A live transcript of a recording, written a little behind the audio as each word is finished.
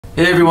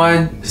Hey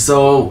everyone,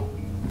 so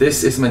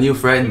this is my new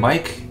friend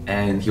Mike,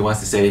 and he wants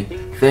to say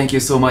thank you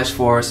so much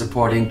for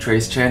supporting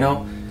Trey's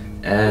channel,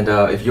 and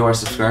if you are a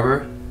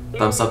subscriber,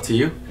 thumbs up to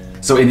you.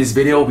 So in this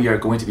video we are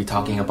going to be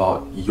talking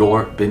about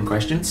your BIM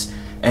questions,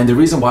 and the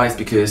reason why is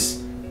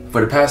because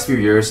for the past few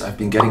years I've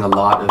been getting a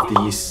lot of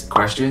these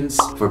questions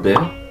for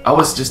BIM. I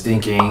was just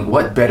thinking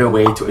what better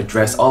way to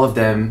address all of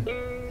them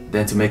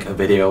than to make a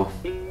video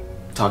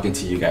talking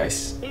to you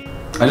guys.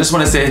 I just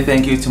want to say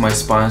thank you to my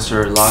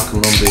sponsor, La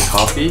Colombe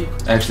Coffee.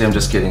 Actually, I'm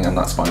just kidding, I'm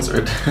not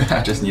sponsored.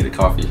 I just need a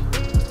coffee.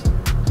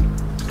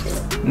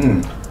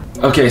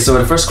 Okay, so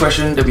the first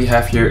question that we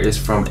have here is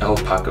from El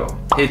Paco.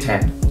 Hey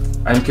Tan,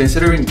 I'm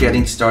considering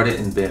getting started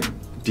in BIM.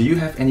 Do you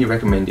have any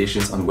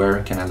recommendations on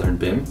where can I learn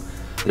BIM?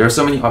 There are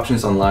so many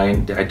options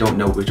online that I don't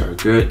know which are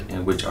good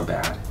and which are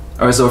bad.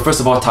 Alright, so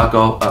first of all,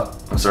 Paco.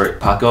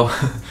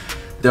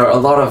 There are a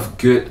lot of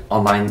good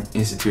online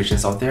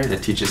institutions out there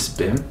that teaches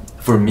BIM.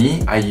 For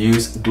me, I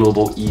use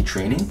Global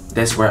E-Training.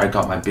 That's where I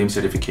got my BIM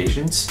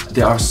certifications.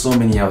 There are so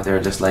many out there,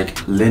 just like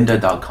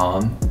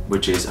lynda.com,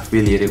 which is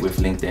affiliated with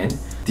LinkedIn.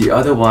 The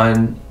other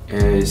one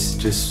is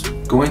just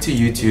going to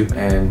YouTube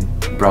and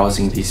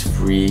browsing these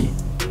free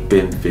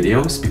BIM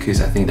videos,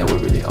 because I think that will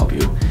really help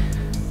you,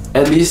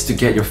 at least to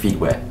get your feet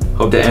wet.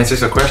 Hope that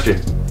answers your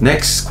question.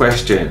 Next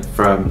question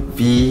from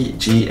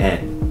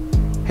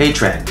VGN. Hey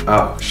Tran.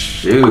 Oh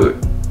shoot.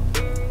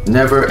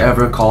 Never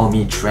ever call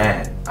me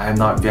Tran. I am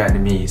not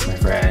Vietnamese, my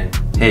friend.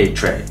 Hey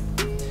Trey.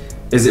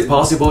 Is it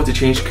possible to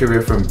change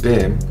career from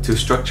BIM to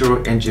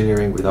structural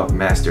engineering without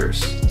masters?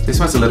 This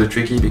one's a little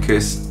tricky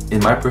because in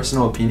my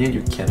personal opinion,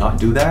 you cannot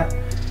do that.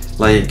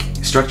 Like,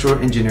 structural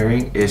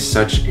engineering is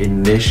such a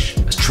niche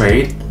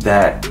trade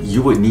that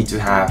you would need to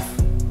have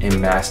a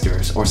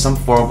master's or some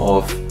form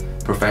of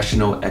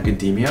professional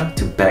academia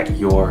to back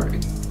you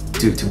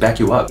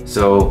up.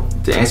 So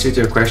the answer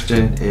to your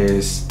question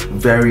is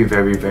very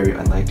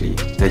unlikely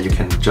that you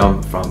can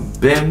jump from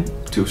BIM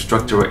to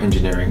structural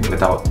engineering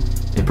without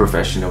a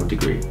professional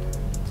degree.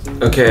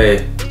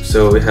 Okay,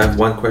 so we have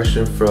one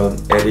question from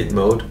Edit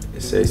Mode.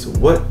 It says,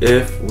 what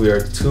if we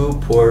are too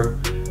poor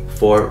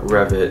for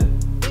Revit?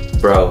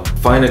 Bro,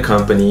 find a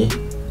company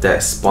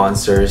that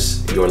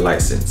sponsors your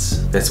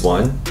license. That's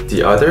one.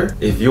 The other,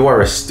 if you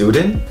are a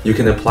student, you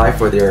can apply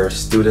for their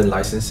student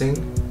licensing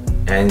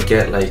and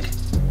get like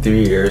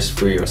 3 years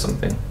free or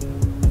something.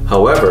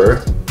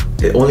 However,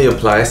 it only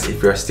applies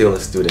if you're still a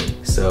student,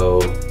 so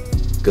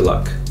good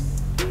luck.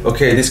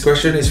 Okay, this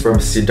question is from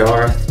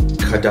Siddharth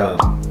Kadam.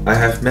 I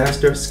have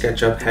mastered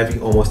SketchUp, having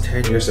almost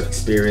 10 years of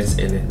experience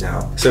in it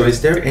now. So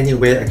is there any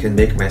way I can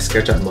make my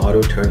SketchUp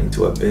model turn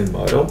into a BIM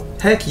model?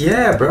 Heck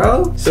yeah,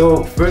 bro!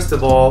 So first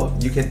of all,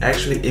 you can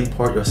actually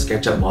import your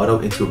SketchUp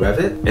model into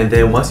Revit, and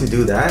then once you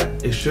do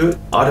that, it should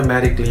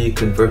automatically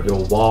convert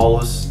your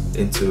walls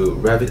into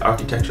Revit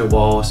architecture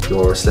walls,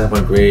 your slab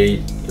on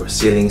grade, your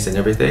ceilings and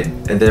everything.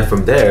 And then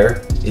from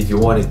there, if you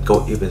want to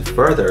go even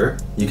further,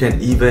 you can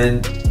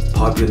even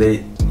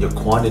populate your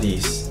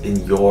quantities in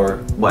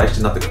your, well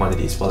actually not the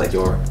quantities, but like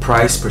your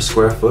price per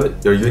square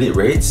foot, your unit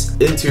rates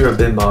into your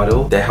BIM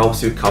model that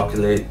helps you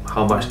calculate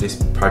how much this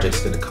project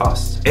is going to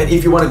cost. And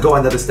if you want to go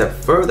another step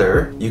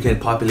further, you can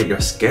populate your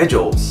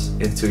schedules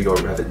into your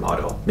Revit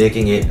model,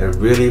 making it a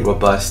really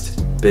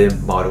robust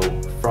BIM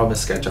model from a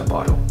SketchUp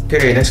model.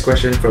 Okay, next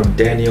question from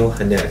Daniel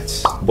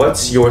Hanette.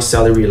 What's your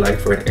salary like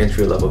for an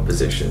entry-level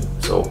position?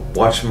 So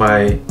watch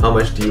my how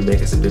much do you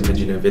make as a BIM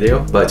engineer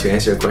video, but to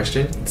answer your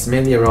question, it's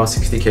mainly around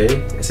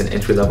 60K as an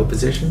entry-level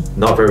position.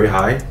 Not very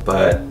high,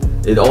 but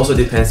it also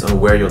depends on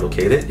where you're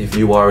located. If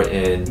you are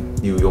in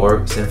New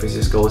York, San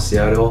Francisco,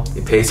 Seattle,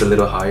 it pays a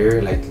little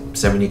higher, like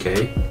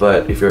 70K.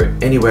 But if you're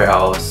anywhere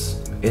else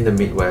in the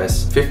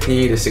Midwest,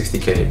 50 to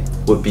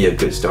 60K would be a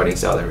good starting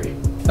salary.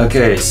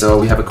 Okay, so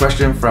we have a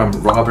question from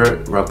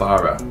Robert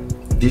Rabara.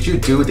 Did you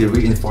do the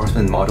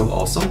reinforcement model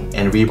also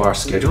and rebar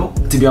schedule?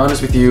 To be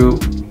honest with you,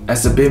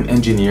 as a BIM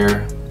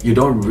engineer, you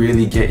don't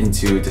really get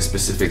into the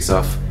specifics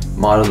of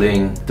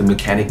modeling the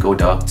mechanical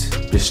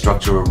duct, the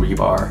structural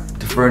rebar,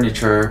 the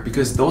furniture,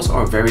 because those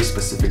are very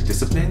specific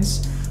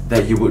disciplines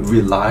that you would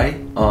rely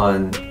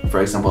on, for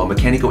example, a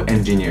mechanical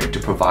engineer to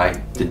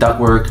provide the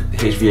ductwork,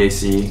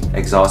 HVAC,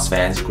 exhaust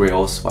fans,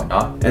 grills,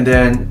 whatnot. And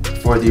then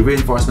for the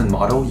reinforcement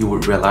model, you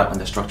would rely on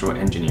the structural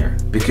engineer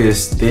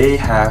because they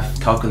have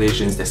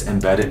calculations that's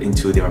embedded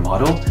into their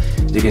model.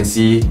 They can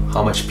see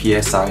how much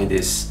PSI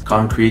this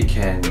concrete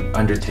can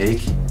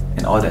undertake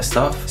and all that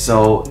stuff.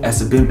 So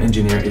as a BIM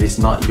engineer, it is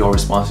not your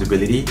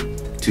responsibility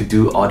to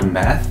do all the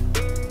math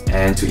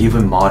and to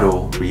even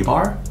model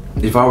rebar.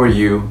 If I were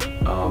you,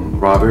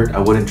 Robert, I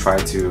wouldn't try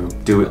to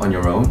do it on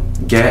your own.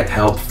 Get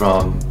help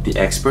from the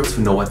experts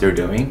who know what they're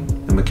doing,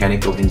 the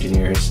mechanical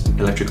engineers,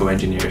 electrical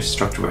engineers,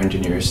 structural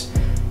engineers,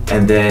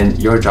 and then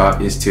your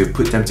job is to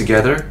put them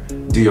together,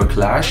 do your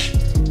clash,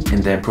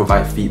 and then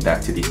provide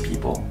feedback to these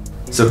people.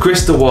 So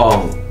Krista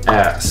Wong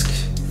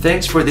asks,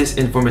 thanks for this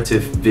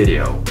informative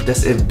video.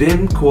 Does a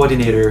BIM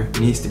coordinator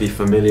needs to be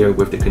familiar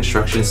with the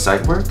construction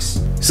site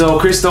works? So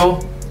Crystal,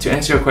 To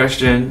answer your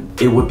question,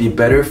 it would be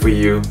better for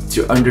you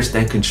to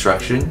understand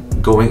construction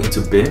going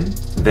into BIM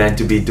than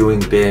to be doing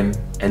BIM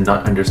and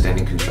not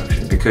understanding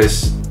construction.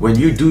 Because when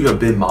you do your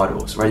BIM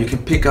models, right, you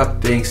can pick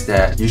up things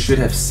that you should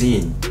have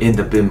seen in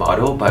the BIM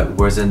model but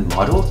wasn't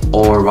modeled,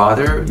 or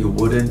rather you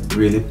wouldn't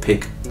really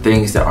pick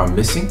things that are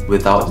missing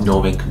without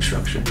knowing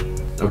construction.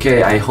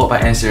 Okay, I hope I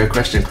answered your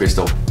question,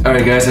 Crystal.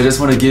 Alright guys, I just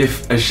want to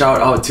give a shout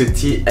out to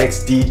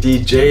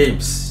TXDD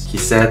James. He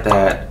said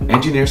that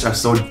engineers are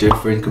so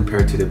different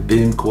compared to the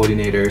BIM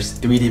coordinators,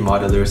 3D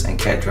modelers, and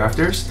CAD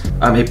drafters.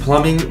 I'm a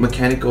plumbing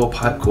mechanical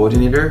pipe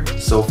coordinator.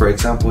 So for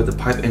example, the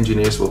pipe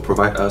engineers will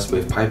provide us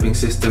with piping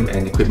system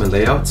and equipment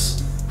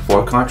layouts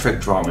for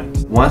contract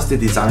drawings. Once the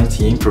design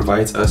team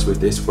provides us with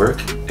this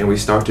work and we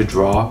start to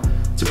draw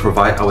to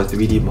provide our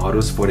 3D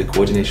models for the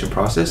coordination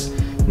process,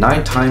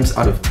 9 times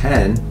out of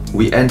 10,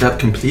 we end up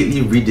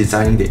completely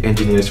redesigning the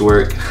engineer's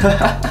work.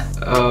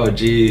 Oh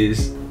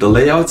jeez. The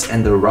layouts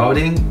and the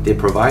routing they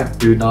provide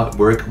do not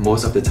work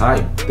most of the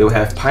time. They'll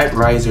have pipe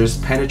risers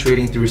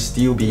penetrating through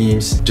steel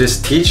beams.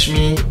 Just teach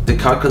me the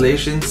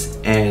calculations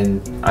and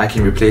I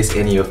can replace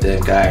any of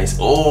them, guys.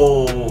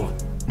 Oh!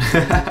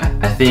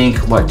 I think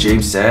what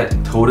James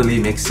said totally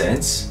makes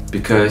sense,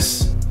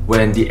 because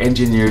when the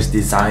engineers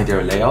design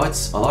their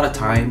layouts, a lot of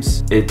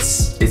times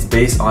it's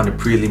based on the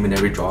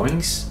preliminary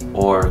drawings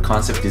or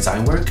concept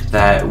design work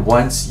that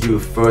once you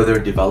further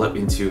develop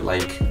into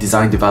like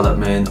design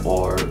development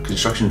or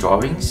construction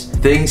drawings,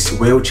 things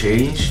will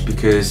change,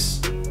 because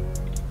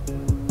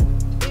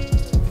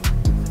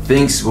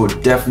things will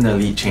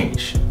definitely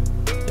change.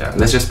 Yeah,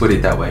 let's just put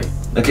it that way.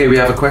 Okay, we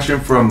have a question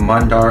from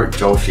Mandar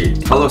Joshi.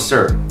 Hello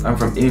sir, I'm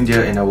from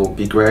India and I will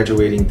be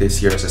graduating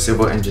this year as a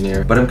civil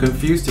engineer, but I'm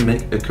confused to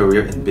make a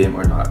career in BIM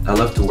or not. I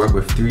love to work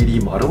with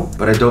 3D model,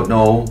 but I don't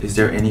know, is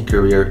there any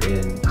career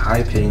in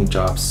high paying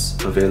jobs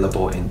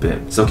available in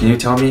BIM? So can you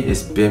tell me,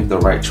 is BIM the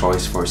right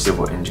choice for a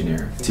civil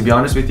engineer? To be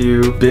honest with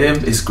you,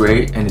 BIM is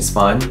great and it's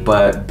fun,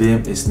 but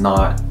BIM is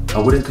not, I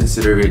wouldn't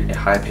consider it a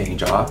high paying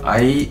job.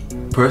 I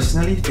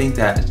personally think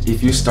that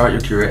if you start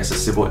your career as a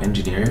civil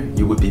engineer,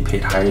 you would be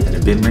paid higher than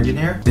a BIM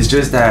engineer. It's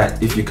just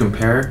that if you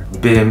compare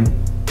BIM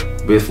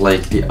with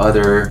like the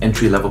other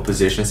entry-level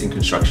positions in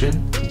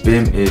construction,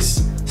 BIM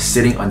is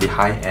sitting on the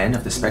high end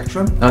of the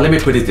spectrum. Now let me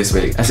put it this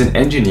way. As an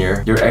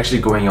engineer, you're actually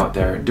going out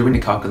there, doing the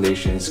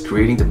calculations,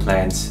 creating the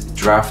plans,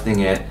 drafting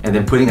it, and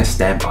then putting a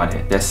stamp on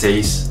it that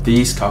says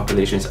these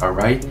calculations are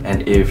right,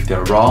 and if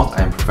they're wrong,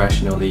 I'm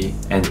professionally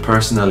and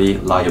personally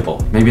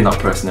liable. Maybe not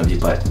personally,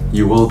 but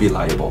you will be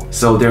liable.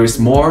 So there is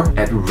more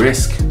at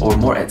risk or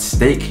more at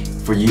stake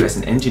for you as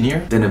an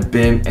engineer than a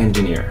BIM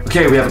engineer.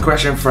 Okay, we have a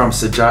question from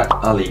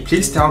Sajjad Ali.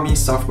 Please tell me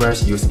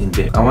softwares used in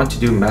BIM. I want to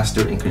do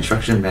Master in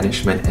Construction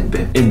Management and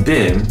BIM. In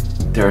BIM,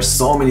 there are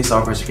so many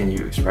softwares you can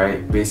use,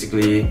 right?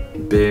 Basically,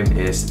 BIM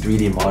is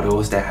 3D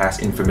models that has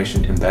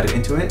information embedded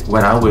into it.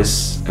 When I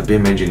was a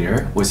BIM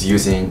engineer, was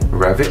using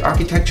Revit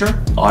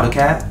architecture,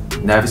 AutoCAD,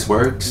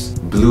 Navisworks,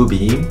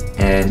 Bluebeam,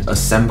 and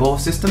Assemble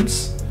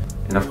systems.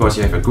 And of course,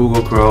 you have a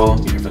Google Chrome,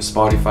 you have a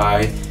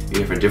Spotify,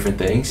 you have different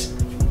things.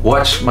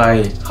 Watch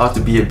my How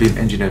to Be a BIM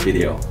Engineer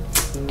video.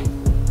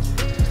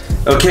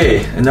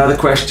 Okay, another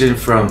question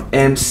from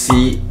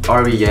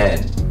MCREN.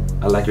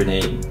 I like your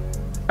name.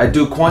 I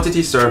do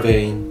quantity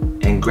surveying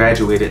and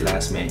graduated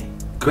last May.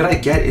 Could I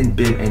get in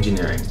BIM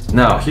engineering?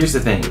 Now, here's the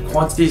thing.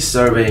 Quantity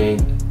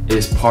surveying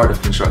is part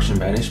of construction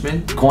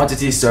management.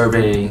 Quantity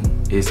surveying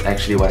is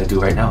actually what I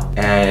do right now.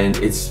 And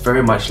it's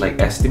very much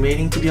like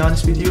estimating, to be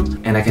honest with you.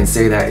 And I can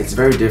say that it's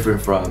very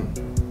different from,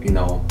 you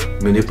know,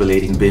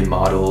 manipulating BIM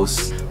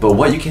models. But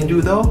what you can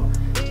do though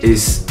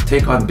is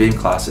take on BIM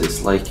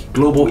classes. Like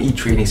Global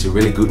E-Training is a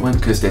really good one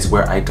because that's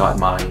where I got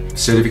my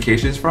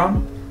certifications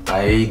from.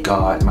 I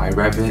got my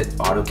Revit,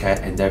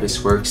 AutoCAD, and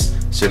Navisworks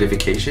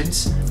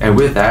certifications, and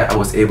with that I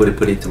was able to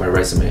put it to my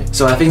resume.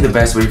 So I think the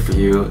best way for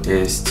you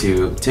is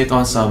to take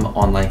on some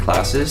online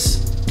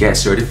classes, get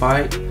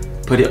certified,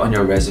 put it on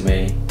your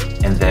resume,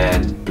 and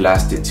then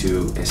blast it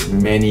to as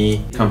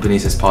many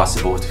companies as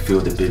possible to fill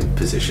the BIM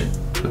position.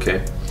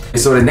 Okay?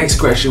 So the next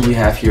question we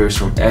have here is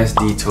from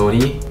SD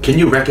Tony. Can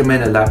you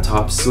recommend a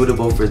laptop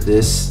suitable for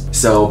this?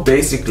 So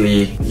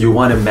basically, you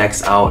want to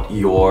max out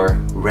your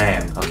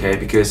RAM, okay?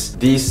 Because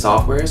these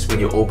softwares,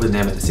 when you open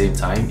them at the same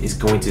time, is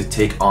going to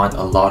take on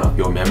a lot of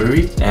your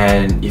memory.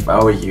 And if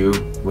I were you,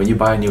 when you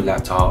buy a new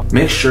laptop,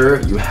 make sure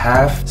you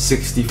have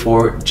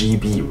 64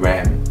 GB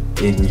RAM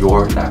in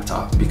your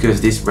laptop,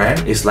 because this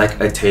RAM is like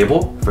a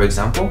table, for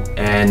example,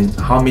 and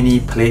how many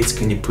plates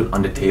can you put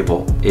on the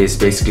table is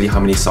basically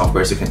how many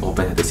softwares you can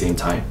open at the same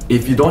time.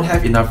 If you don't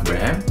have enough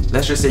RAM,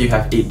 let's just say you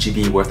have 8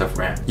 GB worth of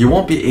RAM, you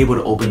won't be able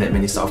to open that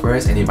many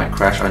softwares and it might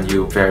crash on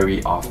you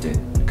very often.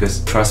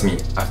 Because trust me,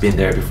 I've been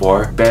there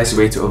before. Best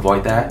way to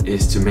avoid that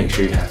is to make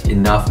sure you have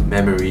enough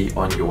memory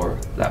on your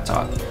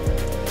laptop.